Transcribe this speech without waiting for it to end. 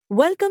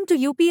Welcome to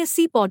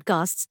UPSC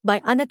Podcasts by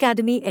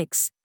Unacademy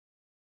X.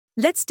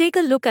 Let's take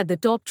a look at the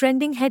top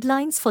trending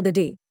headlines for the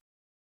day.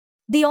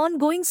 The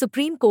ongoing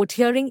Supreme Court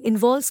hearing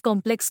involves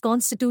complex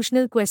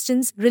constitutional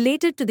questions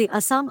related to the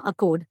Assam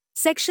Accord,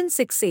 Section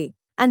 6A,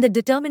 and the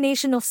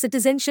determination of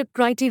citizenship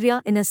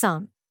criteria in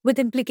Assam, with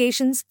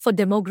implications for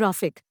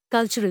demographic,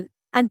 cultural,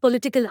 and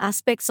political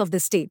aspects of the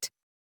state.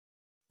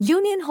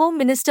 Union Home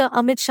Minister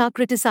Amit Shah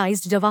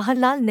criticized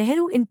Jawaharlal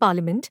Nehru in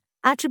Parliament,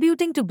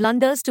 attributing to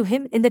blunders to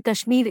him in the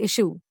Kashmir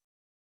issue.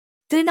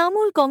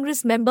 Trinamool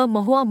Congress member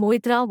Mahua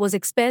Moitra was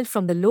expelled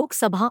from the Lok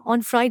Sabha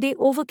on Friday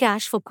over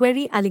cash for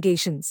query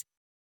allegations.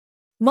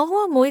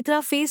 Mahua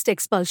Moitra faced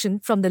expulsion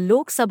from the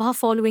Lok Sabha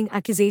following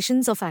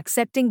accusations of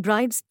accepting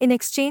bribes in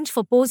exchange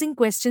for posing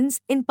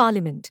questions in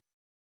Parliament.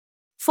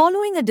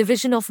 Following a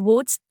division of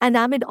votes and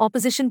amid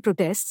opposition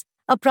protests,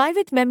 a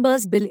private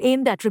member's bill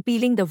aimed at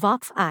repealing the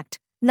Waqf Act,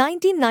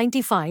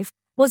 1995,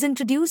 was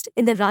introduced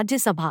in the Rajya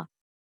Sabha.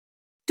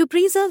 To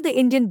preserve the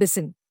Indian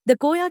bison, the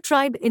Koya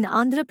tribe in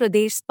Andhra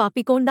Pradesh's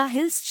Papikonda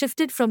Hills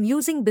shifted from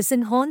using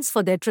bison horns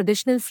for their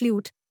traditional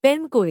flute,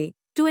 Permkore,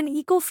 to an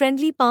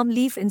eco-friendly palm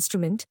leaf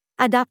instrument,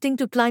 adapting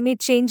to climate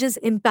change's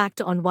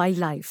impact on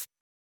wildlife.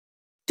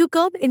 To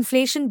curb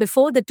inflation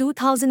before the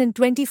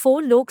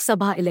 2024 Lok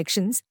Sabha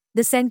elections,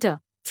 the centre,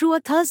 through a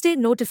Thursday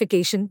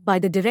notification by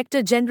the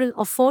Director General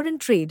of Foreign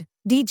Trade,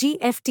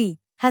 DGFT,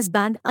 has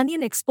banned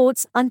onion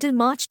exports until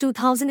March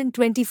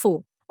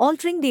 2024.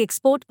 Altering the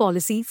export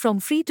policy from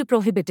free to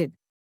prohibited.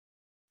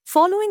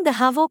 Following the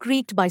havoc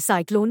wreaked by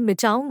Cyclone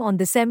Michaung on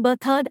December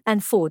 3rd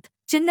and 4th,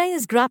 Chennai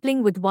is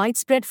grappling with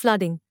widespread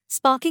flooding,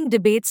 sparking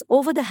debates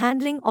over the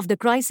handling of the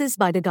crisis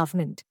by the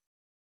government.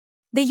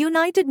 The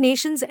United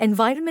Nations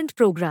Environment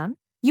Programme,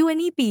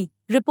 UNEP,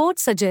 report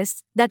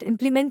suggests that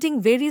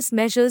implementing various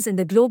measures in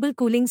the global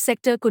cooling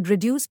sector could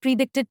reduce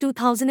predicted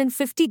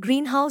 2050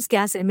 greenhouse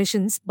gas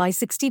emissions by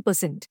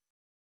 60%.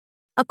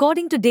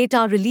 According to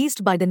data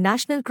released by the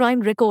National Crime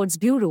Records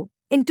Bureau,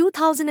 in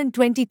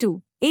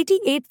 2022,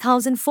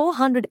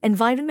 88,400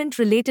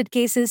 environment-related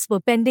cases were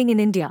pending in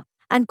India,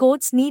 and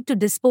courts need to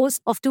dispose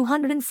of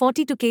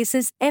 242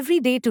 cases every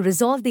day to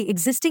resolve the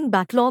existing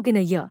backlog in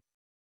a year.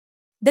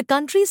 The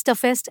country's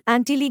toughest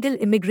anti-legal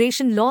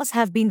immigration laws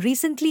have been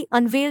recently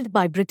unveiled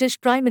by British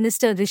Prime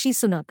Minister Rishi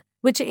Sunak,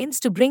 which aims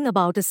to bring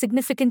about a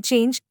significant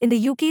change in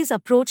the UK's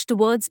approach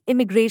towards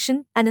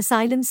immigration and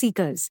asylum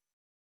seekers.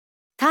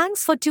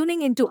 Thanks for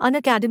tuning into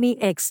Unacademy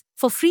X.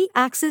 For free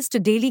access to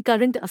daily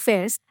current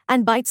affairs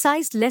and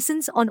bite-sized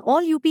lessons on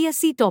all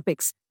UPSC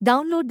topics,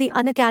 download the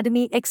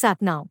Unacademy X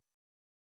app now.